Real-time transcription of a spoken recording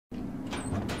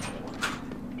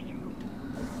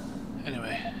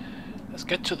Let's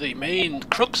get to the main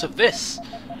crux of this.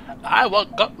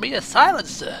 Got me a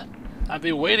silencer. I've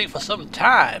been waiting for some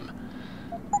time.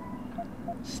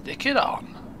 Stick it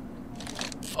on.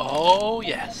 Oh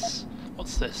yes.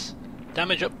 What's this?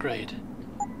 Damage upgrade.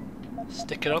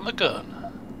 Stick it on the gun.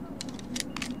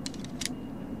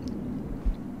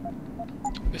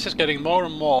 This is getting more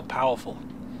and more powerful.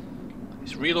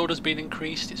 Its reload has been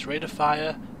increased, its rate of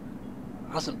fire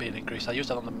hasn't been increased. I used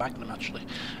that on the Magnum actually.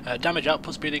 Damage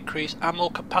output's been increased, ammo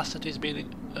capacity's been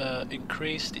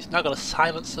increased, it's now got a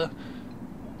silencer.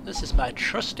 This is my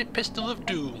trusty pistol of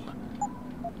doom.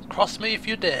 Cross me if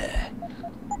you dare.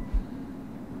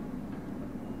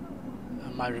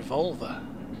 And my revolver.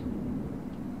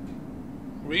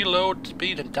 Reload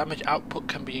speed and damage output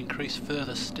can be increased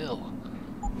further still.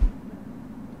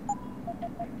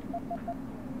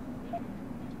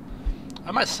 I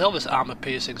might sell this armor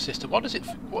piercing system. What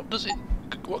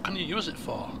can you use it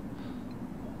for?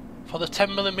 For the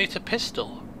 10mm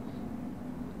pistol.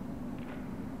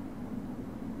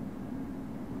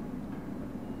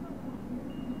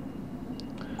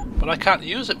 But I can't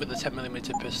use it with the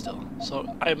 10mm pistol,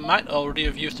 so I might already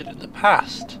have used it in the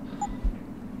past.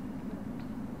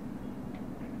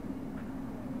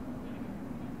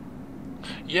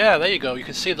 Yeah, there you go. You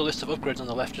can see the list of upgrades on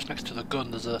the left just next to the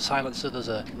gun. There's a silencer, there's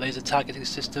a laser targeting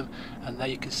system, and there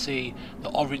you can see the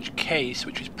orange case,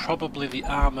 which is probably the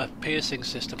armor piercing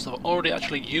system. So I've already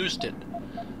actually used it.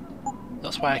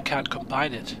 That's why I can't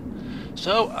combine it.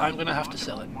 So I'm going to have to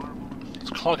sell it. It's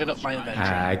clogging up my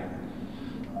inventory.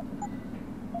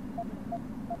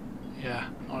 Yeah,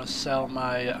 I want to sell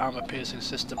my armor piercing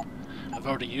system. I've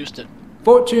already used it.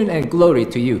 Fortune and glory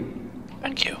to you.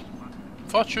 Thank you.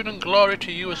 Fortune and glory to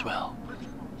you as well.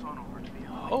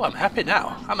 Oh, I'm happy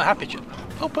now. I'm a happy chap.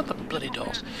 Open the bloody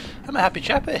doors. I'm a happy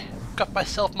chappy. Got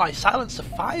myself my silencer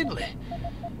finally.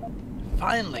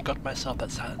 Finally got myself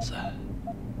that silencer.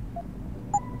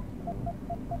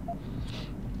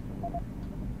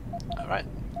 Alright.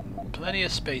 Plenty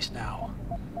of space now.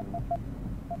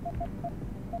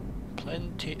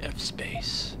 Plenty of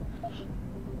space.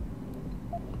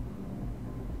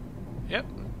 Yep.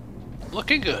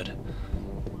 Looking good.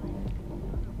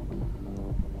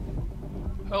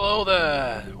 Hello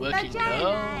there, working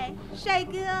girl.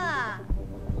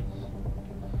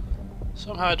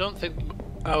 Somehow I don't think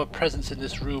our presence in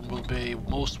this room will be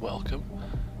most welcome.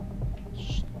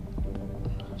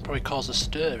 Probably cause a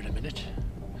stir in a minute.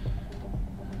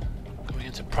 Going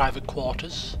into private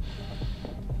quarters.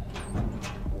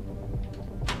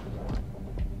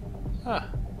 Ah,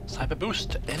 cyber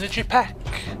boost, energy pack,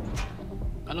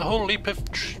 and a whole heap of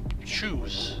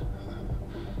shoes.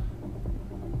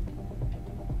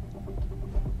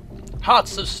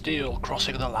 Hearts of steel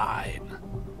crossing the line.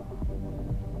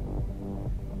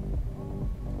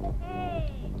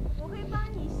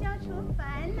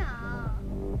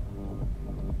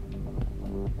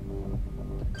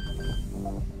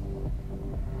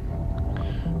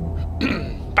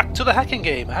 Back to the hacking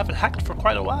game. I haven't hacked for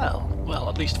quite a while. Well,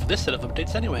 at least for this set of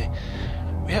updates anyway.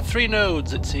 We have 3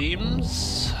 nodes it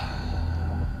seems.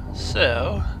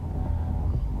 So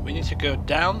we need to go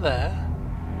down there,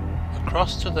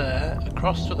 across to there,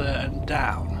 and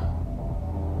down.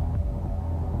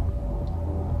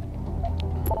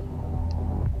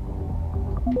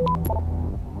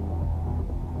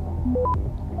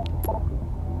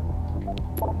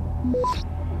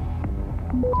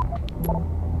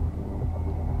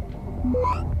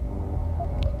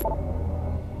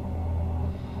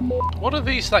 What are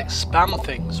these like spam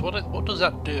things? What does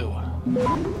that do?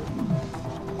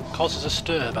 Causes a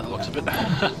stir by the looks of it.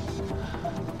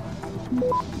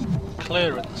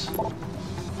 Clearance.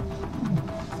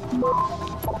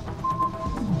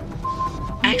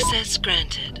 Access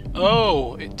granted.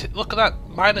 Oh, look at that,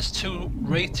 -2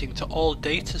 rating to all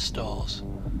data stores.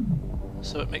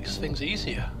 So it makes things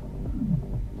easier.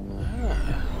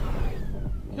 Ah.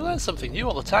 You learn something new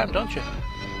all the time, don't you?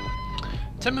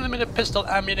 10mm pistol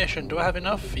ammunition, do I have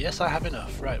enough? Yes, I have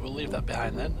enough. Right, we'll leave that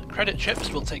behind then. Credit chips,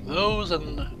 we'll take those,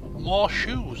 and more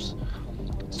shoes.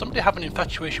 Somebody have an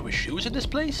infatuation with shoes in this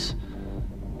place?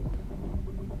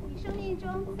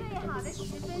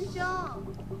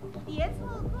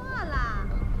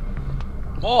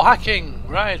 More hacking!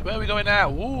 Right, where are we going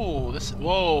now? Ooh,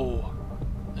 whoa.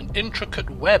 An intricate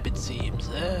web it seems.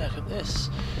 There, look at this.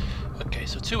 Okay,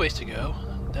 so 2 ways to go.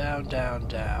 Down, down,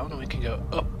 down, and we can go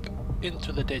up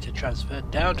into the data transfer,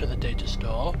 down to the data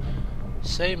store.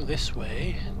 Same this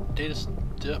way.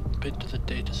 Up into the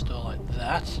data store like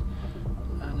that.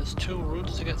 And there's 2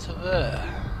 routes to get to there.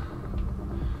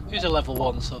 These are level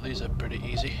 1, so these are pretty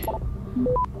easy.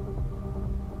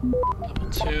 Level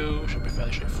 2 should be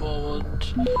fairly straightforward.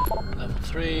 Level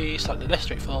 3, slightly less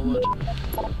straightforward.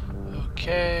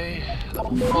 Okay,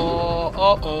 level 4,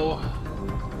 uh-oh.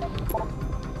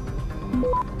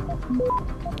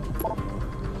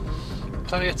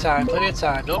 Plenty of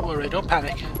time, don't worry, don't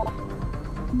panic.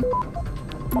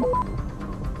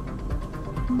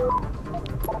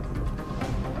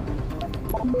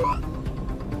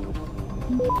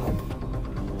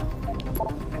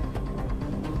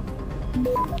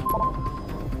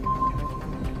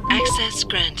 Access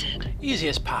granted. Easy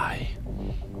as pie.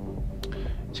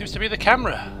 Seems to be the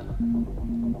camera.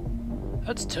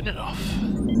 Let's turn it off.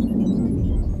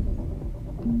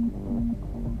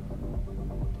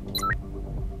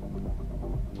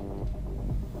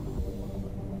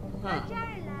 Huh.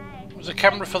 There's a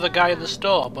camera for the guy in the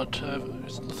store, but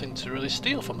there's nothing to really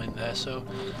steal from in there, so...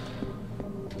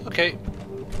 Okay.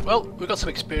 Well, we've got some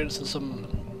experience and some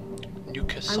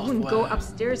Nuka software. I wouldn't go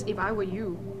upstairs if I were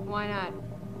you. Why not?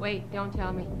 Wait, don't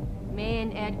tell me. May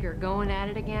and Edgar going at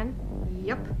it again?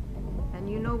 Yep. And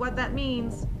you know what that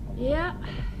means. Yeah.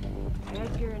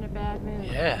 Edgar in a bad mood.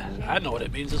 Yeah, I know what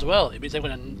it means as well. It means I'm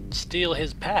going to steal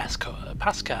his pass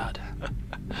card.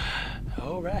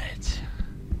 All right.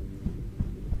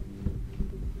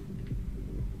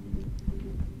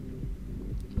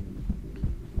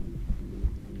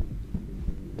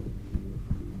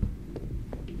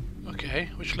 Okay,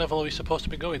 which level are we supposed to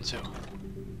be going to?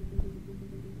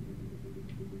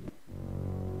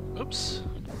 Oops.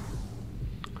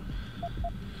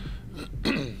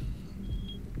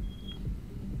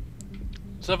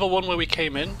 It's level 1 where we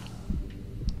came in.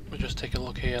 We'll just take a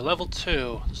look here. Level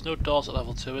 2. There's no doors at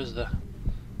level 2, is there?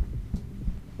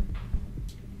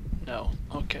 No.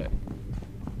 Okay.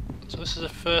 So this is the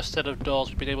first set of doors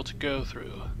we've been able to go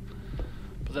through.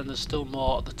 But then there's still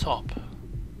more at the top.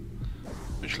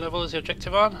 Which level is the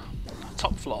objective on?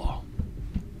 Top floor.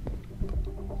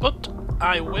 But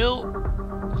I will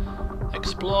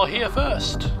explore here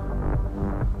first.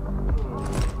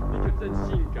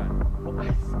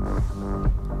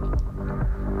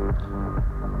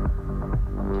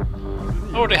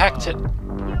 Already hacked it.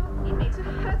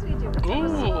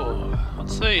 Ooh,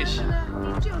 what's these?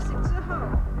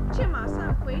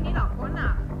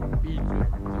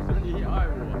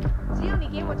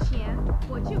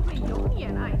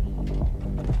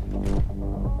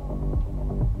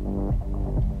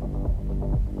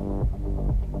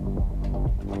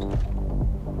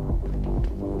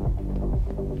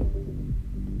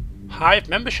 Hive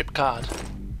membership card.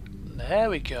 There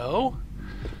we go.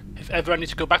 If ever I need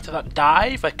to go back to that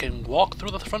dive, I can walk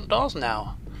through the front doors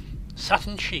now.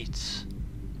 Satin sheets.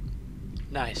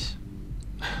 Nice.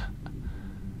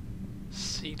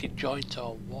 Seated joint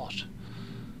or what?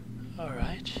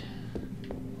 Alright.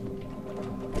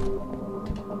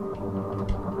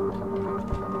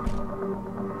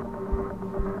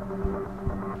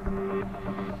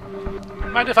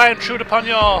 Mind if I intrude upon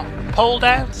your pole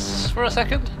dance for a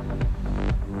second?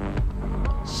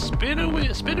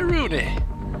 Spinneroony.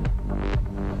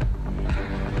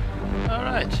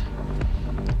 Alright.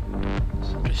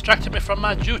 Distracting me from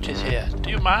my duties here. Do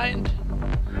you mind?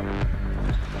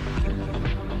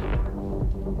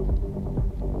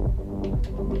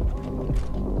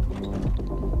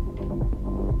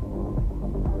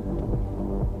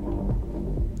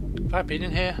 Have I been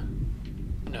in here?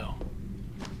 No.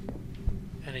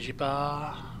 Energy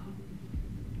bar.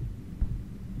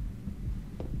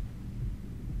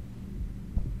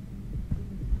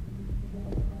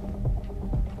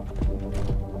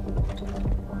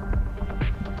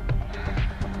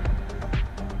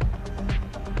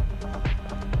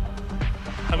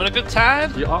 Having a good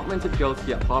time? The augmented girls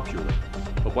here are popular,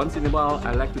 but once in a while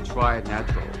I like to try it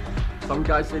natural. Some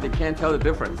guys say they can't tell the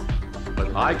difference,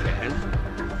 but I can.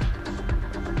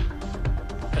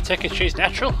 I take it she's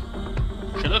natural?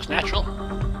 She looks natural.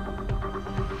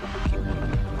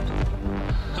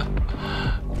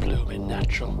 Blooming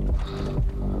natural.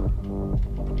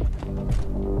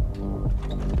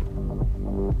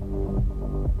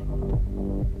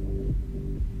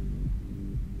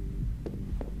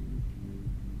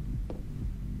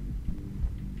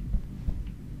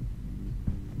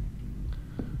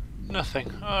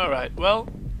 Nothing. Alright, well,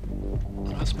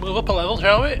 let's move up a level,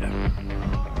 shall we?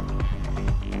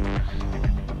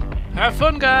 Have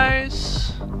fun,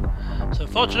 guys! It's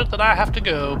unfortunate that I have to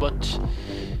go, but,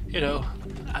 you know,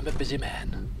 I'm a busy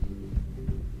man.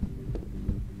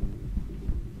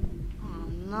 Oh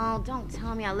no, don't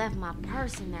tell me I left my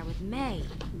purse in there with May.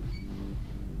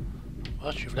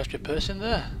 What, you've left your purse in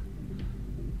there?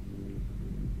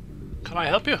 Can I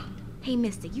help you? Hey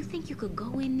mister, you think you could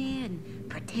go in there and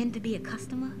pretend to be a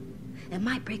customer? It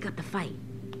might break up the fight.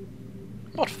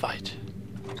 What fight?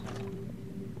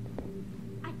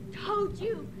 I told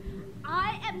you,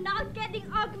 I am not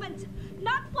getting augments.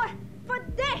 Not for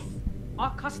this.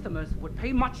 Our customers would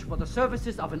pay much for the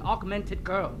services of an augmented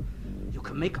girl. You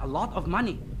can make a lot of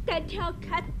money. Then tell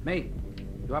Kat. May,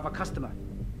 you have a customer.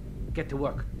 Get to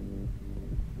work.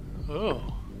 Oh,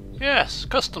 yes,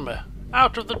 customer.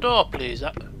 Out of the door, please.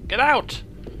 Get out.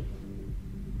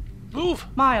 Move.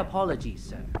 My apologies,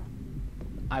 sir.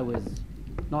 I was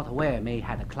not aware May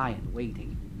had a client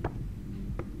waiting.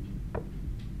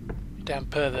 Damn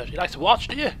pervert. You like to watch,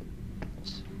 do you?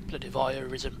 It's bloody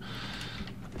voyeurism.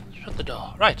 Shut the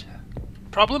door. Right.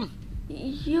 Problem?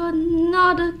 You're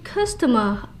not a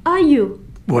customer, are you?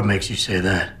 What makes you say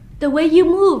that? The way you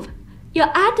move, your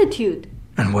attitude.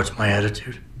 And what's my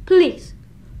attitude? Police.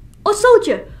 Or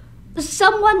soldier.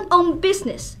 Someone on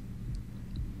business.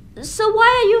 So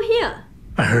why are you here?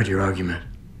 I heard your argument.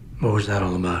 What was that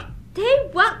all about? They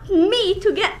want me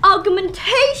to get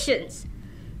augmentations.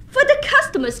 For the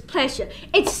customer's pleasure.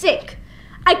 It's sick.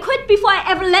 I quit before I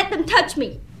ever let them touch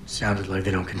me. Sounded like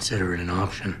they don't consider it an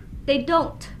option. They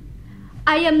don't.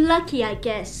 I am lucky, I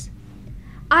guess.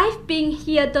 I've been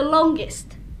here the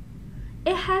longest.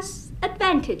 It has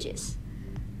advantages.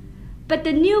 But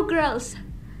the new girls,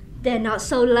 they're not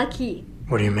so lucky.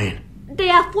 What do you mean? They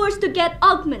are forced to get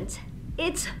augments.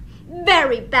 It's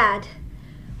very bad.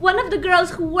 One of the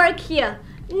girls who work here,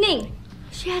 Ning,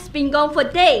 she has been gone for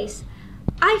days.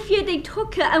 I fear they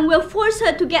took her and will force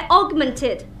her to get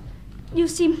augmented. You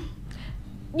seem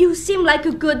like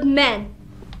a good man.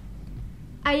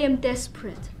 I am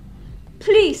desperate.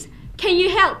 Please, can you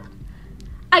help?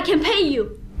 I can pay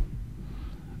you.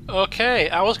 Okay,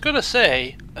 I was gonna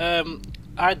say,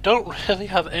 I don't really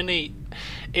have any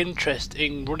interest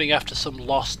in running after some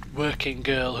lost working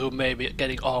girl who may be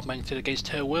getting augmented against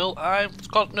her will. I've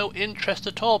got no interest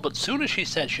at all, but soon as she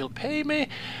said she'll pay me,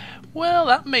 well,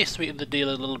 that may sweeten the deal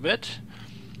a little bit.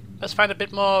 Let's find a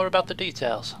bit more about the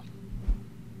details.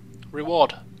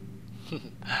 Reward.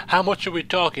 How much are we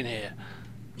talking here?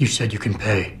 You said you can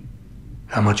pay.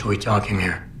 How much are we talking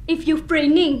here? If you free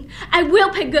Ning, I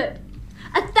will pay good.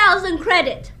 1,000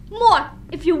 credit. More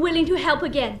if you're willing to help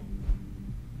again.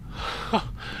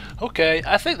 Okay,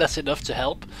 I think that's enough to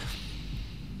help.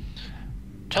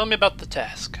 Tell me about the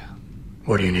task.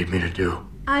 What do you need me to do?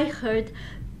 I heard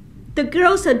the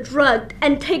girls are drugged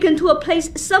and taken to a place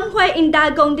somewhere in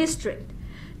Dagong district.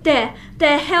 There,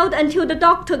 they're held until the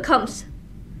doctor comes.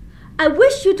 I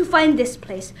wish you to find this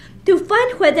place, to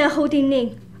find where they're holding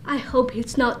Ning. I hope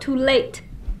it's not too late.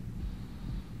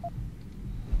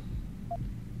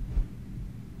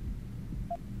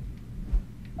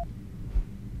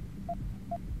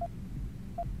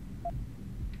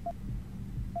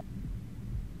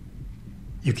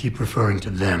 You keep referring to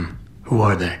them. Who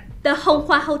are they? The Hung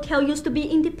Hua Hotel used to be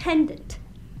independent.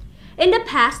 In the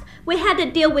past, we had to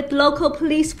deal with local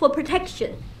police for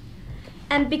protection.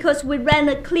 And because we ran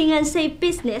a clean and safe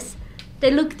business, they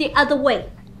looked the other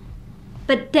way.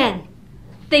 But then,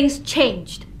 things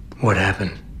changed. What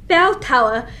happened? Bell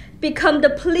Tower become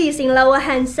the police in Lower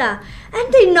Hansa,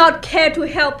 and they not care to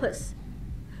help us.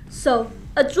 So,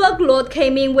 a drug lord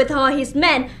came in with all his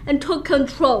men and took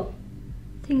control.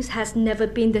 Things has never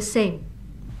been the same,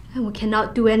 and we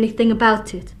cannot do anything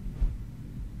about it.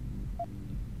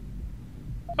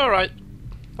 Alright,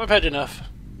 I've had enough.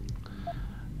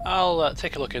 I'll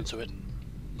take a look into it.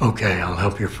 Okay, I'll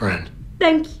help your friend.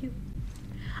 Thank you.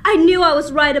 I knew I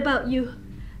was right about you,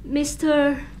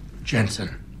 Mr.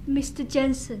 Jensen. Mr.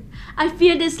 Jensen. I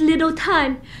fear this little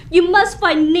time. You must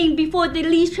find Ning before they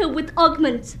leash her with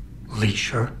augments.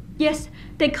 Leash her? Yes,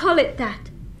 they call it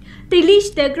that. They leash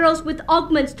their girls with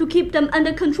augments to keep them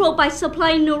under control by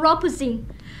supplying neuropozyne.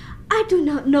 I do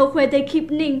not know where they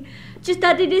keep Ning, just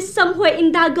that it is somewhere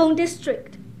in Dagong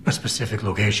district. A specific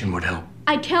location would help.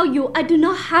 I tell you, I do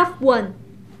not have one.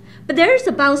 But there is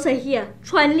a bouncer here,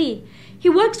 Chuan Li. He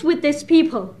works with these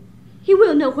people. He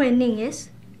will know where Ning is.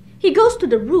 He goes to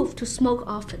the roof to smoke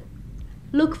often.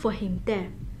 Look for him there.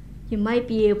 You might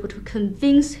be able to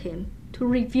convince him to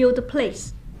reveal the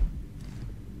place.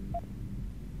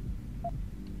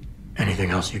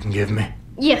 Anything else you can give me?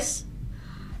 Yes.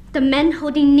 The men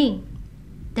holding Ning.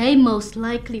 They most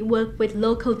likely work with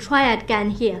local triad gang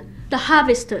here, the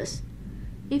harvesters.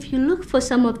 If you look for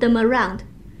some of them around,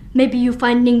 maybe you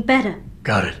find Ning better.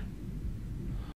 Got it.